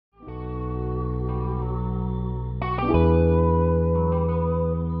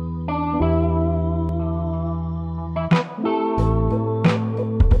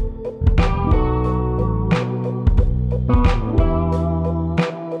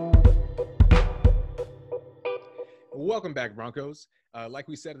Welcome back, Broncos. Like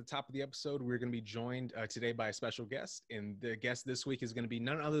we said at the top of the episode, we're going to be joined today by a special guest, and the guest this week is going to be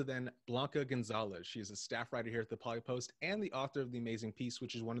none other than Blanca Gonzalez. She is a staff writer here at the Poly Post and the author of the amazing piece,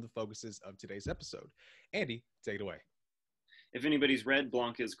 which is one of the focuses of today's episode. Andy, take it away. If anybody's read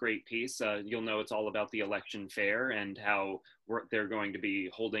Blanca's great piece, you'll know it's all about the election fair and how they're going to be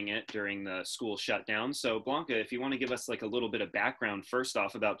holding it during the school shutdown. So Blanca, if you want to give us like a little bit of background first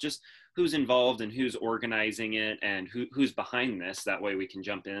off about just who's involved and who's organizing it and who's behind this, that way we can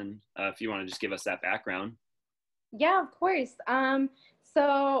jump in if you want to just give us that background. Yeah, of course.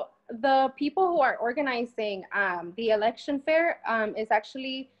 So the people who are organizing the election fair is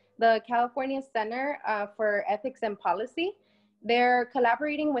actually the California Center for Ethics and Policy. They're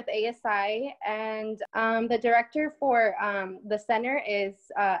collaborating with ASI, and the director for the center is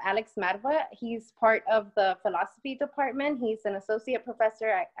Alex Madva. He's part of the philosophy department. He's an associate professor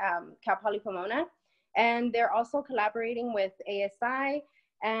at Cal Poly Pomona, and they're also collaborating with ASI,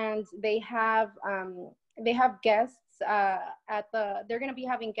 and they have guests they're going to be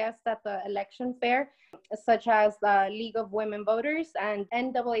having guests at the election fair, such as the League of Women Voters and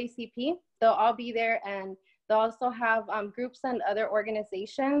NAACP. They'll all be there, and they'll also have groups and other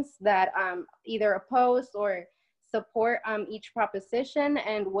organizations that either oppose or support each proposition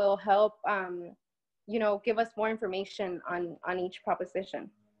and will help, give us more information on each proposition.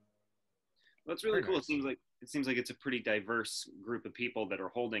 Well, that's really cool. Nice. It seems like it's a pretty diverse group of people that are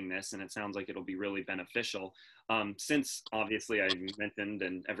holding this, and it sounds like it'll be really beneficial. Since obviously I mentioned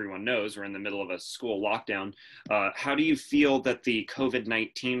and everyone knows we're in the middle of a school lockdown, how do you feel that the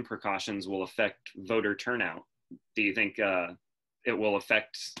COVID-19 precautions will affect voter turnout? Do you think it will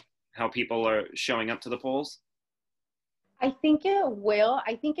affect how people are showing up to the polls? I think it will.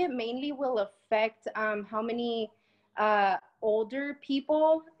 I think it mainly will affect how many older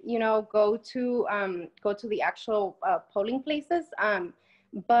people, go to the actual polling places.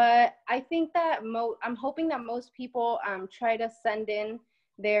 But I think that I'm hoping that most people try to send in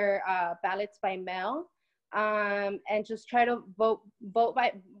their ballots by mail, and just try to vote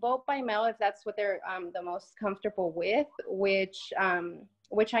by mail if that's what they're the most comfortable with, which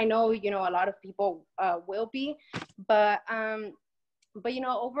I know a lot of people will be, but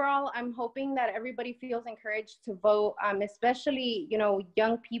overall, I'm hoping that everybody feels encouraged to vote, especially,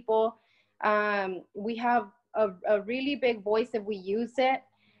 young people. We have a really big voice if we use it.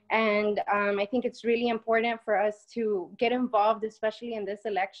 And I think it's really important for us to get involved, especially in this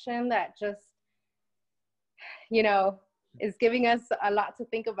election that just, is giving us a lot to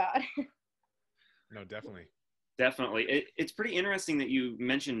think about. No, definitely. Definitely. It's pretty interesting that you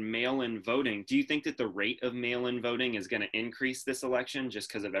mentioned mail-in voting. Do you think that the rate of mail-in voting is going to increase this election just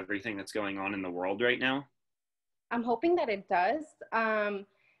because of everything that's going on in the world right now? I'm hoping that it does.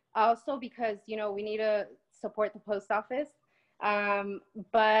 Also because, we need to support the post office.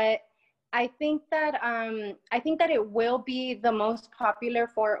 But I think that it will be the most popular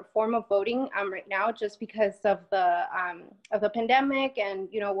form of voting right now, just because of the pandemic and,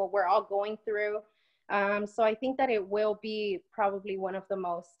 what we're all going through. So I think that it will be probably one of the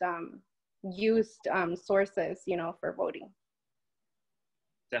most used sources, for voting.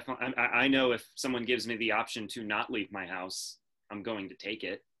 Definitely. I know if someone gives me the option to not leave my house, I'm going to take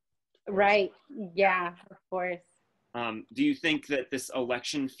it. Right. Yeah, of course. Do you think that this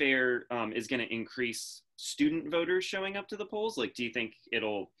election fair is going to increase student voters showing up to the polls? Like, do you think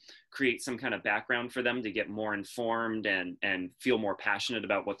it'll create some kind of background for them to get more informed and feel more passionate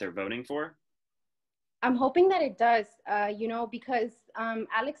about what they're voting for? I'm hoping that it does, because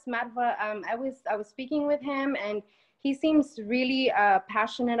Alex Madva, I was speaking with him, and he seems really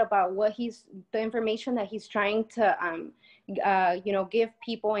passionate about the information that he's trying to, give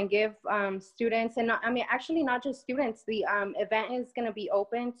people and give students. And actually not just students. The event is going to be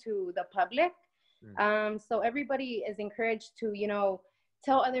open to the public. So everybody is encouraged to,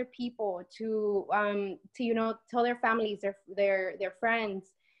 tell other people, to tell their families, their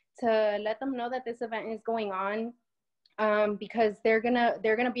friends, to let them know that this event is going on, because they're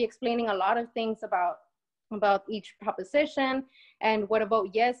gonna be explaining a lot of things about each proposition and what a vote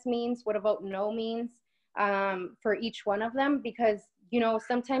yes means, what a vote no means, for each one of them, because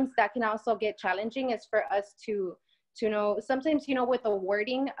sometimes that can also get challenging, is for us to know. Sometimes with the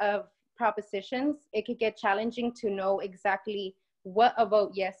wording of propositions, it could get challenging to know exactly what a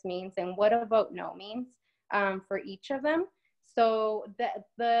vote yes means and what a vote no means, for each of them. So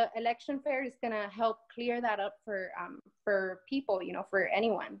the election fair is going to help clear that up for people, for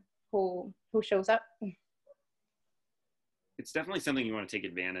anyone who shows up. It's definitely something you want to take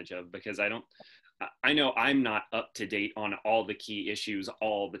advantage of, because I I know I'm not up to date on all the key issues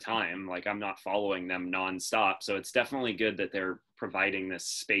all the time. Like I'm not following them nonstop. So it's definitely good that they're providing this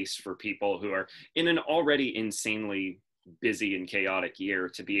space for people who are in an already insanely busy and chaotic year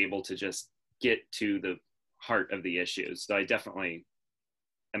to be able to just get to the heart of the issues. So I definitely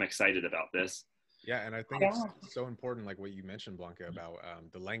am excited about this. Yeah, and I think it's so important, like what you mentioned, Blanca, about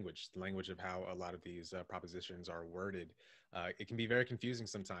the language of how a lot of these propositions are worded. It can be very confusing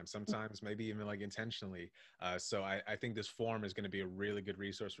sometimes maybe even like intentionally. So I think this forum is going to be a really good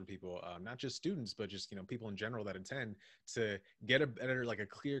resource for people, not just students, but just, people in general that attend, to get a better, like a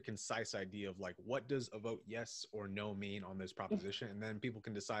clear, concise idea of like, what does a vote yes or no mean on this proposition? And then people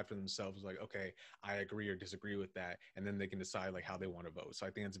can decide for themselves, like, okay, I agree or disagree with that. And then they can decide like how they want to vote. So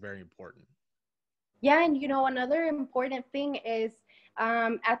I think it's very important. Yeah, and another important thing is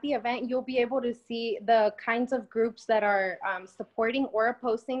at the event, you'll be able to see the kinds of groups that are supporting or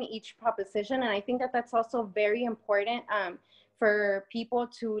opposing each proposition. And I think that that's also very important for people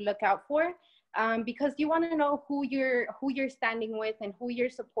to look out for, because you want to know who you're standing with and who you're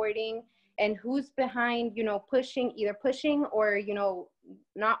supporting and who's behind, either pushing or,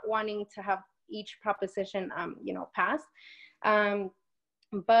 not wanting to have each proposition, passed.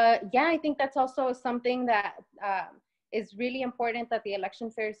 But yeah, I think that's also something that is really important that the election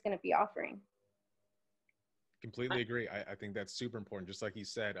fair is going to be offering. Completely agree. I think that's super important. Just like you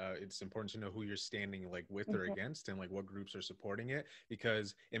said, it's important to know who you're standing like with or against, and like what groups are supporting it,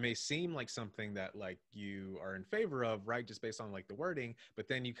 because it may seem like something that like you are in favor of, right? Just based on like the wording, but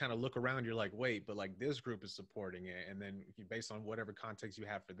then you kind of look around, you're like, wait, but like this group is supporting it. And then based on whatever context you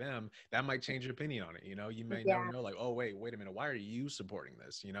have for them, that might change your opinion on it. You may never know, like, oh, wait a minute. Why are you supporting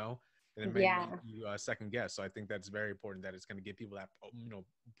this? And it may make you second guess. So I think that's very important, that it's going to give people that,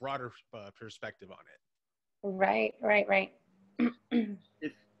 broader perspective on it. Right.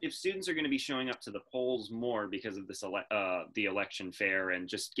 If students are going to be showing up to the polls more because of this the election fair and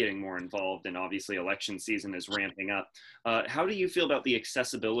just getting more involved, and obviously election season is ramping up, how do you feel about the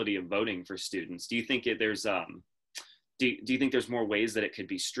accessibility of voting for students? Do you think there's do you think there's more ways that it could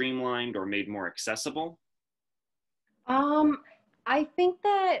be streamlined or made more accessible? I think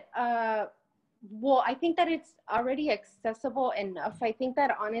that I think that it's already accessible enough. I think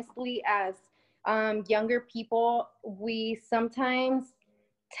that honestly, as younger people, we sometimes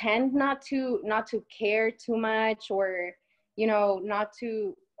tend not to care too much, or not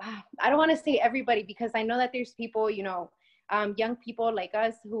to, I don't want to say everybody, because I know that there's people, young people like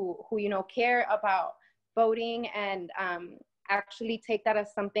us who care about voting and actually take that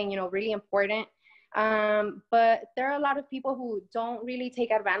as something really important. But there are a lot of people who don't really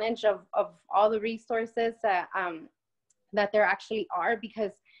take advantage of all the resources that there actually are,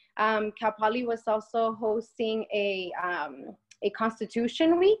 because Cal Poly was also hosting a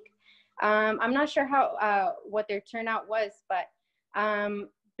Constitution Week. I'm not sure how what their turnout was, but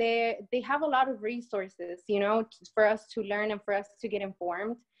they have a lot of resources, for us to learn and for us to get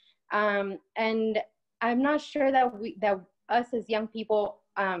informed. And I'm not sure that us as young people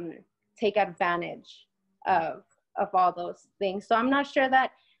take advantage of all those things. So I'm not sure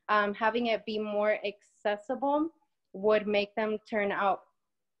that having it be more accessible would make them turn out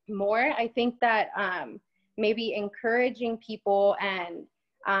more. I think that maybe encouraging people and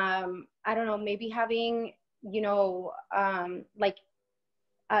I don't know, maybe having like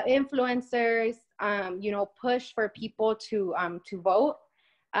influencers push for people to vote.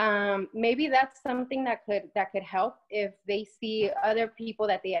 Maybe that's something that could help, if they see other people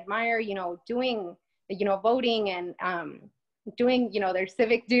that they admire doing voting and doing their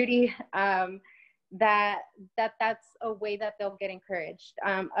civic duty. That's a way that they'll get encouraged.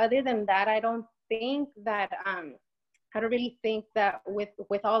 Other than that, I don't really think that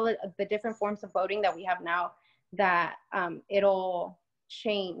with all the different forms of voting that we have now, that it'll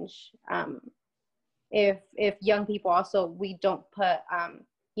change if young people also, we don't put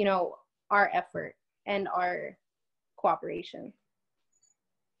our effort and our cooperation.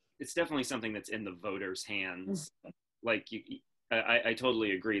 It's definitely something that's in the voters' hands. Like I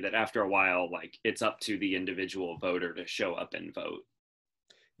totally agree that after a while, like it's up to the individual voter to show up and vote.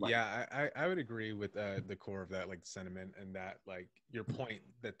 Like, yeah, I would agree with the core of that, like sentiment, and that like your point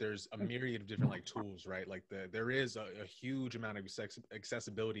that there's a myriad of different like tools, right? Like there is a huge amount of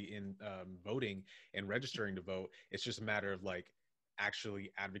accessibility in voting and registering to vote. It's just a matter of like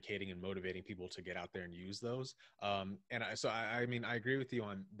actually advocating and motivating people to get out there and use those. I mean, I agree with you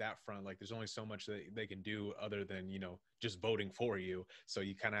on that front. Like there's only so much that they can do other than, just voting for you. So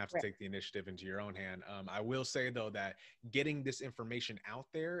you kind of have to take the initiative into your own hand. I will say though, that getting this information out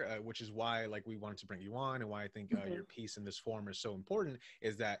there, which is why like we wanted to bring you on, and why I think your piece in this forum is so important,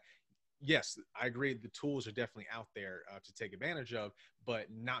 is that yes, I agree. The tools are definitely out there to take advantage of, but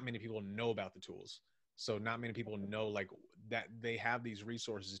not many people know about the tools. So not many people know like that they have these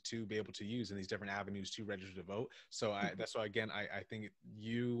resources to be able to use in these different avenues to register to vote. So that's why, again, I think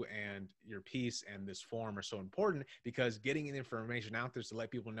you and your piece and this forum are so important, because getting the information out there to let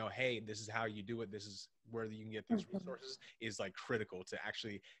people know, hey, this is how you do it, this is where you can get these resources, is like critical to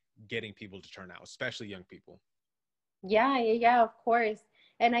actually getting people to turn out, especially young people. Yeah, of course.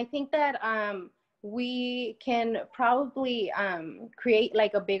 And I think that we can probably create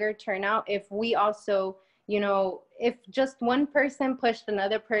like a bigger turnout if we also, if just one person pushed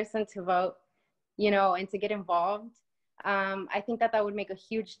another person to vote, and to get involved. I think that would make a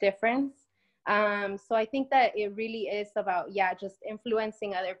huge difference. So I think that it really is about, just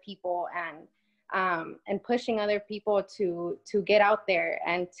influencing other people and pushing other people to get out there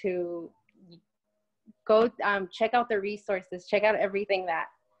and to go check out the resources, check out everything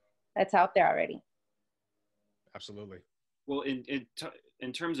that's out there already. Absolutely. Well, in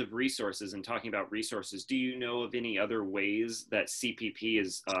terms of resources and talking about resources, do you know of any other ways that CPP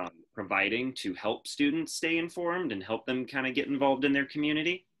is providing to help students stay informed and help them kind of get involved in their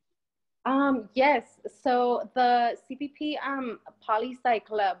community? Yes. So the CPP Poli Sci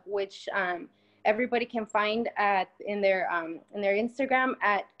Club, which everybody can find in their Instagram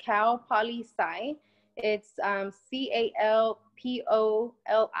at Cal Poly Sci. It's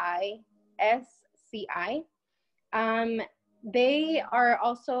CALPOLISCI. They are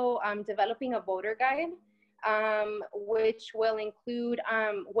also developing a voter guide, which will include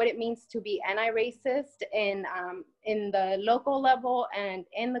what it means to be anti-racist in the local level and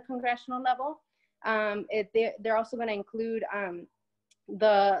in the congressional level. They're also going to include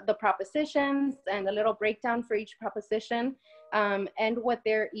the propositions and a little breakdown for each proposition, and what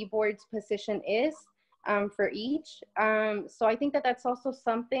their e-board's position is for each. So I think that that's also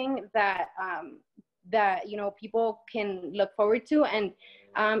something that people can look forward to. And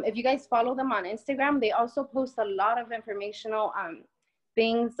if you guys follow them on Instagram, they also post a lot of informational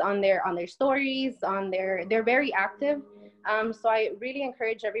things on their stories. They're very active. So I really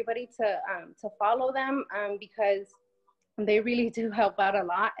encourage everybody to follow them, because they really do help out a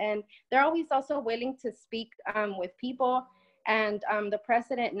lot, and they're always also willing to speak with people. And the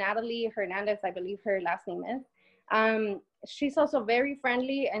president, Natalie Hernandez, I believe her last name is, she's also very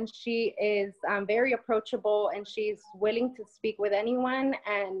friendly, and she is very approachable, and she's willing to speak with anyone.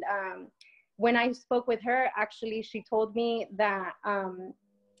 And when I spoke with her, actually, she told me that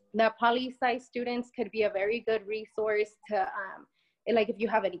that poli-sci students could be a very good resource to, like, if you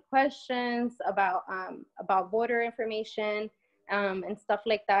have any questions about voter information and stuff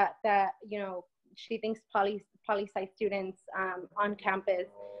like that, she thinks poli-sci students on campus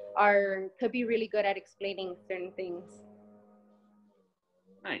could be really good at explaining certain things.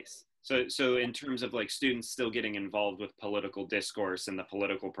 Nice. So in terms of like students still getting involved with political discourse and the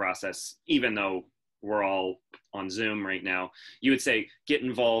political process, even though we're all on Zoom right now, you would say get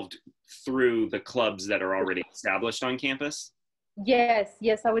involved through the clubs that are already established on campus? Yes,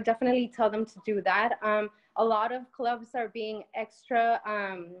 I would definitely tell them to do that. A lot of clubs are being extra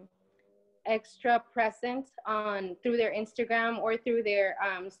present through their Instagram or through their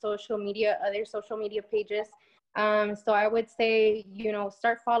other social media pages. So I would say,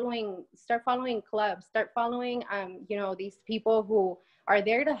 start following clubs, start following, these people who are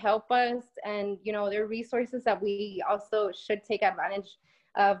there to help us, and, they're resources that we also should take advantage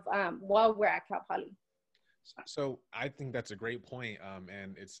of while we're at Cal Poly. So I think that's a great point,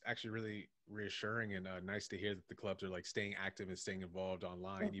 and it's actually really reassuring and nice to hear that the clubs are like staying active and staying involved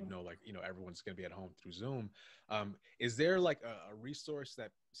online, even though everyone's going to be at home through Zoom. Is there like a resource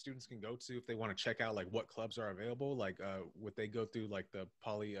that students can go to if they want to check out like what clubs are available? Like, would they go through like the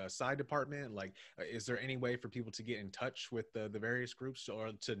Poli Sci department? Like, is there any way for people to get in touch with the various groups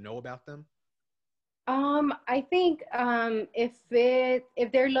or to know about them? I think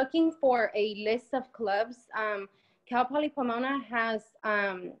if they're looking for a list of clubs, Cal Poly Pomona has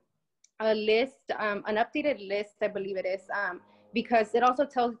a list, an updated list, I believe it is, because it also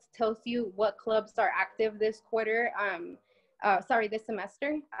tells you what clubs are active this quarter. This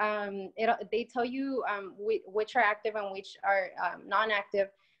semester. They tell you which are active and which are non-active.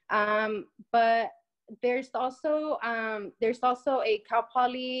 But there's also a Cal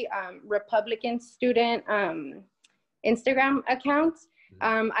Poly Republican student Instagram account.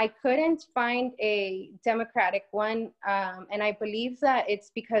 I couldn't find a Democratic one, and I believe that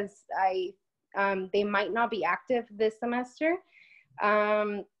it's because they might not be active this semester.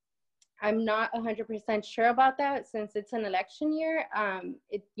 I'm not 100% sure about that, since it's an election year. I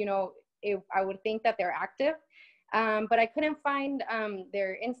would think that they're active. But I couldn't find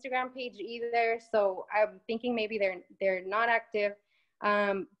their Instagram page either. So I'm thinking maybe they're not active.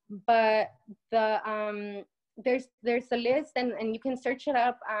 But there's a list, and you can search it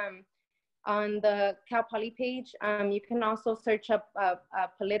up on the Cal Poly page. You can also search up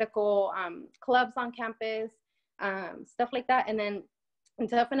political clubs on campus, stuff like that. And then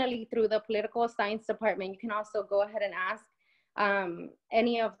definitely through the political science department, you can also go ahead and ask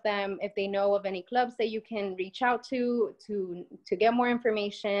any of them if they know of any clubs that you can reach out to get more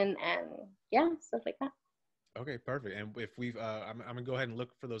information, and yeah, stuff like that. Okay, perfect. And if I'm gonna go ahead and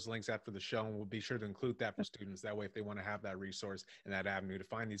look for those links after the show, and we'll be sure to include that for students. That way, if they want to have that resource and that avenue to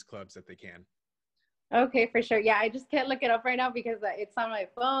find these clubs, that they can. Okay, for sure. Yeah, I just can't look it up right now because it's on my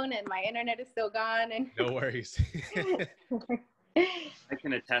phone and my internet is still gone. And no worries. I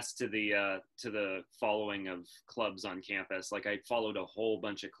can attest to the following of clubs on campus. Like, I followed a whole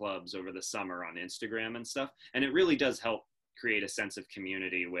bunch of clubs over the summer on Instagram and stuff, and it really does help create a sense of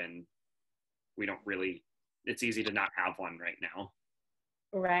community when we don't really. It's easy to not have one right now.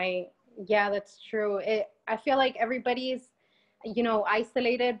 Right. Yeah, that's true. I feel like everybody's,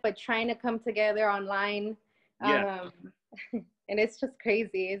 isolated, but trying to come together online. Yeah. And it's just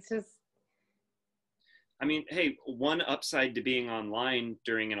crazy. It's just. I mean, hey, one upside to being online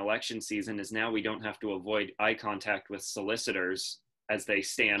during an election season is now we don't have to avoid eye contact with solicitors as they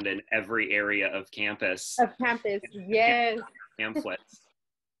stand in every area of campus. Of campus, yes. Pamphlets.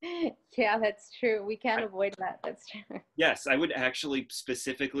 Yeah, that's true. We can't avoid that. That's true. Yes, I would actually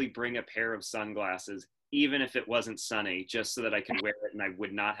specifically bring a pair of sunglasses, even if it wasn't sunny, just so that I could wear it and I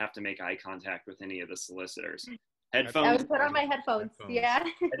would not have to make eye contact with any of the solicitors. Headphones. I would put on my headphones. Yeah.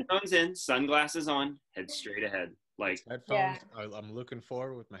 Headphones in, sunglasses on, head straight ahead. Like headphones. Yeah. I'm looking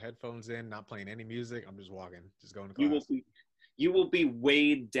forward with my headphones in, not playing any music. I'm just walking, just going to class. You will be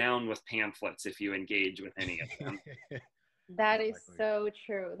weighed down with pamphlets if you engage with any of them. That is so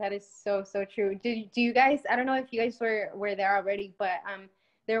true. That is so true. Do you guys, I don't know if you guys were there already, but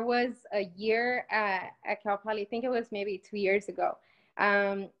there was a year at Cal Poly, I think it was maybe 2 years ago,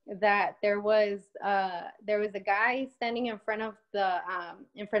 that there was a guy standing in front of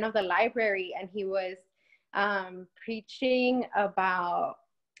the library, and he was preaching about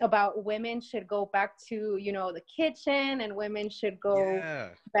women should go back to the kitchen, and women should go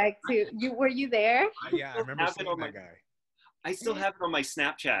back to were you there? Yeah, I remember seeing that guy. I still have it on my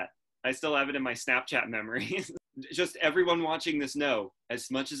Snapchat. I still have it in my Snapchat memories. Just everyone watching this know, as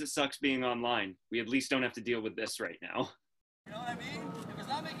much as it sucks being online, we at least don't have to deal with this right now. You know what I mean? If it's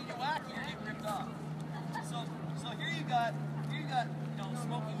not making you wacky, you're getting ripped off. So here you got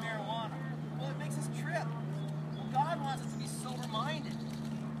smoking marijuana. Well, it makes us trip. Well, God wants us to be sober-minded.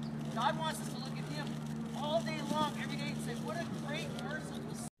 God wants us to look at Him all day long, every day, and say, "What a great person."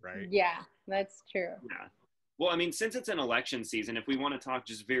 Right. Yeah, that's true. Yeah. Well, I mean, since it's an election season, if we want to talk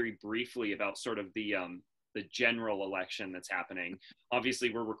just very briefly about sort of the general election that's happening.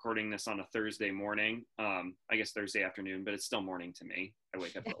 Obviously, we're recording this on a Thursday morning. I guess Thursday afternoon, but it's still morning to me. I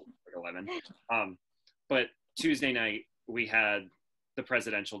wake up at 11. But Tuesday night, we had the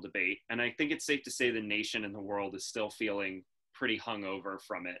presidential debate. And I think it's safe to say the nation and the world is still feeling pretty hungover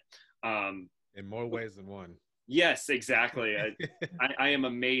from it. In more ways than one. Yes, exactly. I am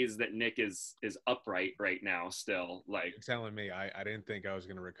amazed that Nick is upright right now still. Like, you're telling me I didn't think I was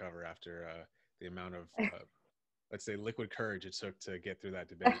going to recover after the amount of, let's say, liquid courage it took to get through that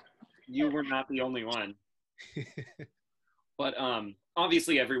debate. You were not the only one. But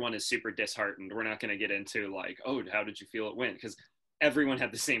obviously everyone is super disheartened. We're not going to get into like, oh, how did you feel it went? Because everyone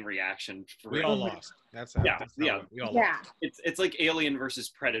had the same reaction. We all lost. That's how. We all lost. It's like Alien versus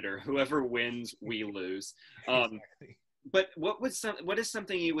Predator. Whoever wins, we lose. Exactly. But what is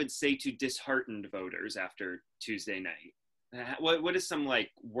something you would say to disheartened voters after Tuesday night? What is some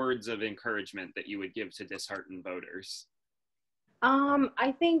like words of encouragement that you would give to disheartened voters?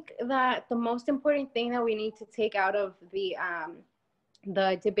 I think that the most important thing that we need to take out of the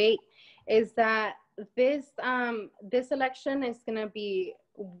debate is that this election is going to be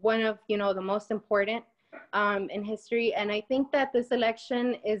one of the most important in history, and I think that this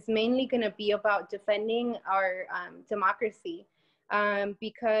election is mainly going to be about defending our democracy,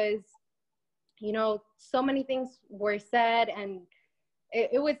 because so many things were said, and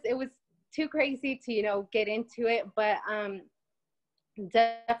it was too crazy to get into it, but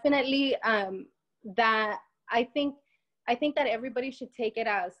definitely that I think that everybody should take it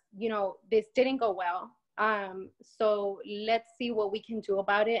as this didn't go well, so let's see what we can do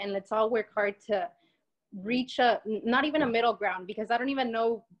about it, and let's all work hard to reach not even a middle ground, because I don't even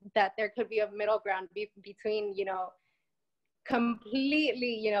know that there could be a middle ground between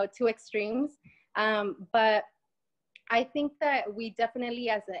completely two extremes, but I think that we definitely,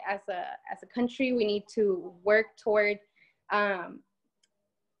 as a country, we need to work toward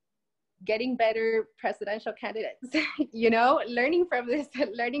getting better presidential candidates. Learning from this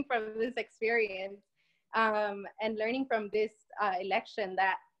experience, and learning from this election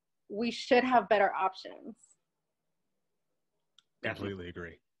that we should have better options. Completely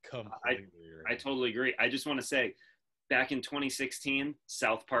agree. I totally agree. I just want to say, back in 2016,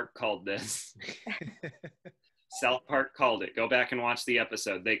 South Park called this. South Park called it. Go back and watch the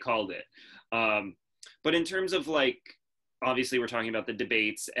episode. They called it. But in terms of obviously we're talking about the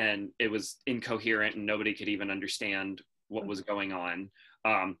debates, and it was incoherent and nobody could even understand what was going on.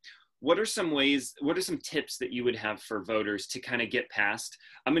 What are some tips that you would have for voters to kind of get past?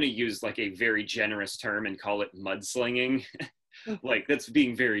 I'm going to use a very generous term and call it mudslinging. That's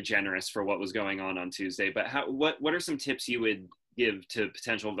being very generous for what was going on Tuesday. But what are some tips you would give to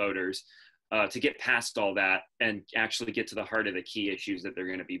potential voters to get past all that and actually get to the heart of the key issues that they're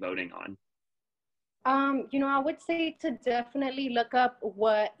going to be voting on? I would say to definitely look up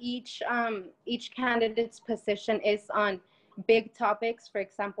what each candidate's position is on big topics. For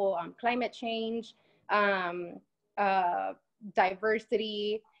example, climate change,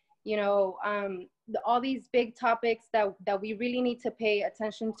 diversity, all these big topics that we really need to pay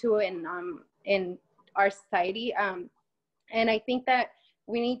attention to in our society. And I think that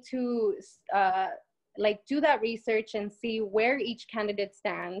we need to do that research and see where each candidate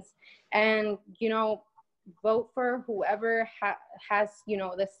stands, and vote for whoever has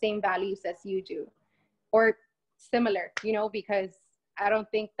the same values as you do, or similar, because I don't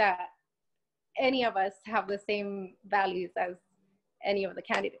think that any of us have the same values as any of the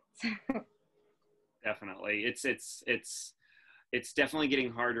candidates. Definitely. It's definitely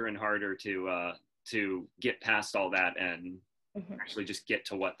getting harder and harder to get past all that and actually just get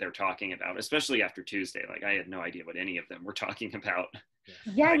to what they're talking about, especially after Tuesday. I had no idea what any of them were talking about.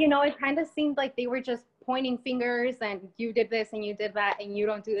 Yeah, it kind of seemed like they were just pointing fingers, and you did this and you did that, and you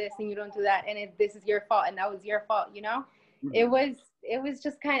don't do this and you don't do that, and this is your fault and that was your fault. It was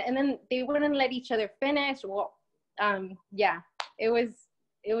just kind of, and then they wouldn't let each other finish. Well, it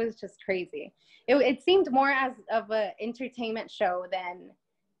was just crazy. It seemed more as of an entertainment show than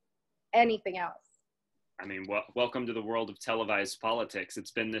anything else. I mean, welcome to the world of televised politics.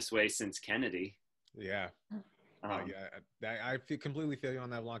 It's been this way since Kennedy. Yeah. I completely feel you on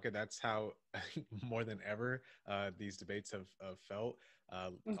that, Blanca. That's how, more than ever, these debates have felt.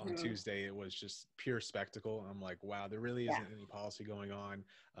 On Tuesday, it was just pure spectacle. I'm like, wow, there really isn't any policy going on.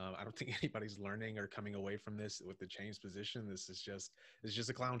 I don't think anybody's learning or coming away from this with the changed position. It's just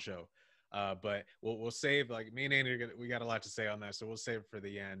a clown show. But we'll save, me and Andy, we got a lot to say on that, so we'll save it for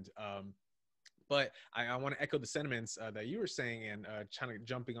the end. But I want to echo the sentiments that you were saying, and kind of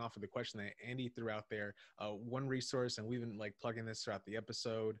jumping off of the question that Andy threw out there. One resource, and we've been plugging this throughout the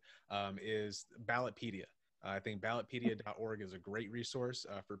episode, is Ballotpedia. I think ballotpedia.org is a great resource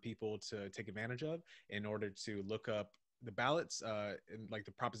for people to take advantage of in order to look up the ballots and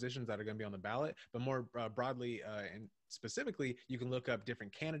the propositions that are going to be on the ballot, but more broadly and specifically, you can look up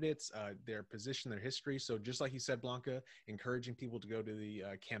different candidates, their position, their history. So just like you said, Blanca, encouraging people to go to the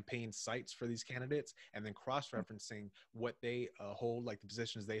campaign sites for these candidates, and then cross-referencing what they hold, the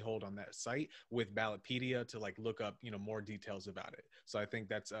positions they hold on that site with Ballotpedia to look up, more details about it. So I think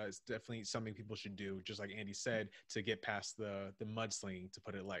that's definitely something people should do, just like Andy said, to get past the mudslinging, to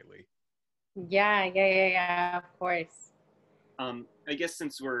put it lightly. Yeah, of course. I guess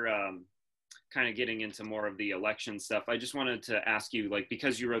since we're kind of getting into more of the election stuff, I just wanted to ask you,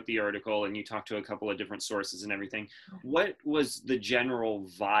 because you wrote the article and you talked to a couple of different sources and everything, what was the general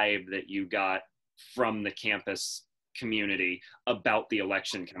vibe that you got from the campus community about the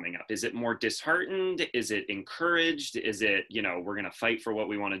election coming up? Is it more disheartened? Is it encouraged? Is it, we're going to fight for what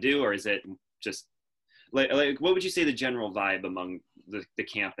we want to do? Or is it just what would you say the general vibe among the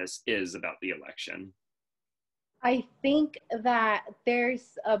campus is about the election? I think that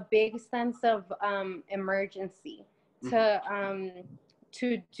there's a big sense of emergency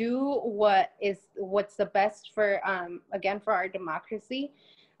to do what's the best for for our democracy,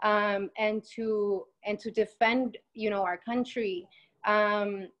 and to defend our country,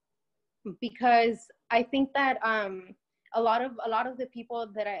 because I think that a lot of the people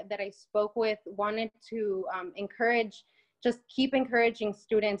that I spoke with wanted to keep encouraging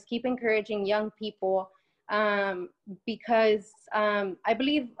students, keep encouraging young people. Because I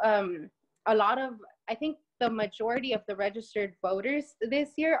believe I think the majority of the registered voters this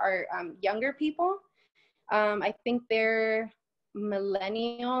year are younger people. I think they're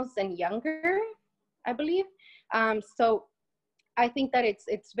millennials and younger, I believe. So I think that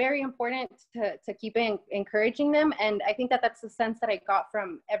it's very important to keep encouraging them. And I think that that's the sense that I got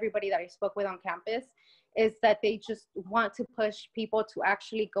from everybody that I spoke with on campus, is that they just want to push people to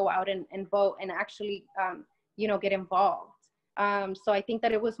actually go out and vote and actually, get involved. So I think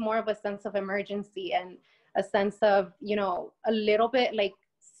that it was more of a sense of emergency and a sense of, a little bit like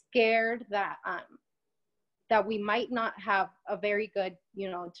scared that that we might not have a very good,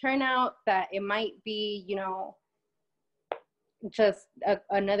 turnout, that it might be, just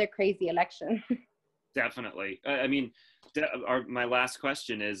another crazy election. Definitely. I mean, my last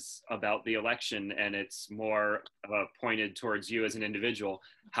question is about the election, and it's more pointed towards you as an individual.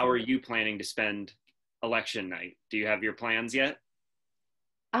 How are you planning to spend election night? Do you have your plans yet?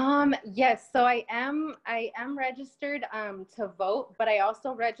 Yes. So I am registered to vote, but I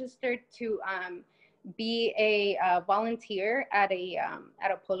also registered to be a volunteer at a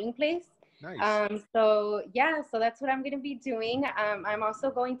polling place. Nice. So yeah, so that's what I'm going to be doing. I'm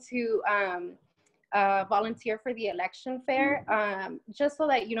also going to volunteer for the election fair, just so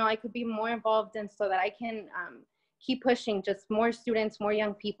that, I could be more involved, and so that I can keep pushing just more students, more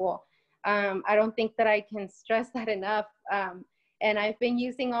young people. I don't think that I can stress that enough. And I've been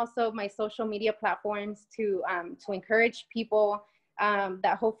using also my social media platforms to encourage people,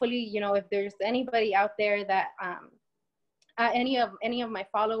 that hopefully, if there's anybody out there that any of my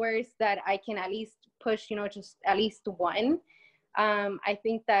followers that I can at least push, just at least one, I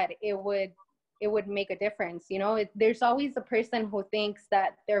think that it would make a difference. There's always a person who thinks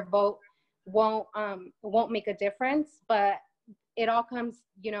that their vote won't make a difference, but it all comes,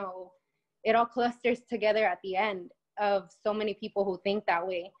 it all clusters together at the end of so many people who think that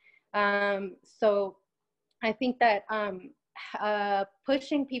way. So I think that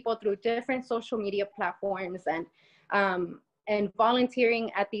pushing people through different social media platforms and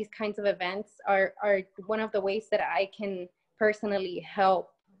volunteering at these kinds of events are one of the ways that I can personally help,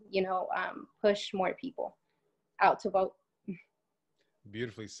 push more people out to vote.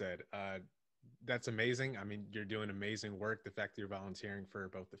 Beautifully said. That's amazing. I mean, you're doing amazing work. The fact that you're volunteering for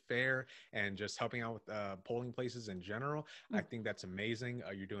both the fair and just helping out with polling places in general, I think that's amazing.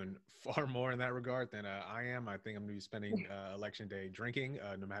 You're doing far more in that regard than I am. I think I'm going to be spending election day drinking,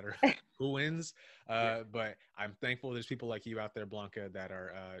 no matter who wins. But I'm thankful there's people like you out there, Blanca, that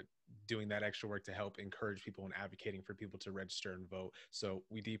are doing that extra work to help encourage people and advocating for people to register and vote. So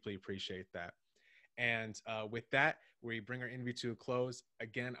we deeply appreciate that. And with that, we bring our interview to a close.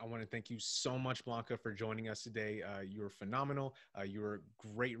 Again, I want to thank you so much, Blanca, for joining us today. You were phenomenal. You were a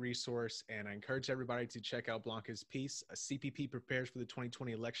great resource. And I encourage everybody to check out Blanca's piece, CPP Prepares for the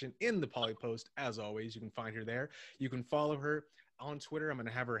 2020 Election, in the Poly Post. As always, you can find her there. You can follow her on Twitter. I'm going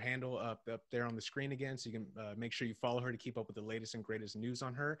to have her handle up there on the screen again, so you can make sure you follow her to keep up with the latest and greatest news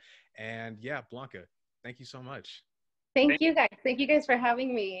on her. And yeah, Blanca, thank you so much. Thank you guys. Thank you guys for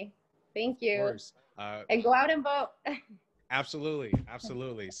having me. Thank you. Of course. And go out and vote. Absolutely.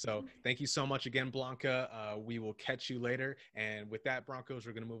 Absolutely. So thank you so much again, Blanca. We will catch you later. And with that, Broncos,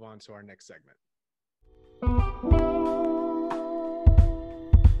 we're going to move on to our next segment.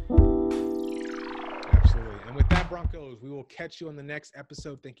 Absolutely. And with that, Broncos, we will catch you on the next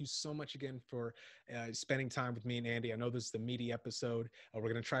episode. Thank you so much again for spending time with me and Andy. I know this is the meaty episode. We're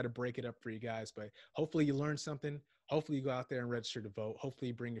going to try to break it up for you guys, but hopefully you learned something. Hopefully you go out there and register to vote. Hopefully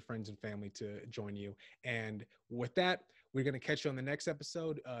you bring your friends and family to join you. And with that, we're going to catch you on the next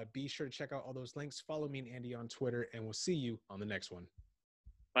episode. Be sure to check out all those links. Follow me and Andy on Twitter, and we'll see you on the next one.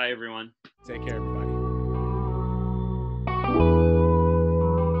 Bye, everyone. Take care, everybody.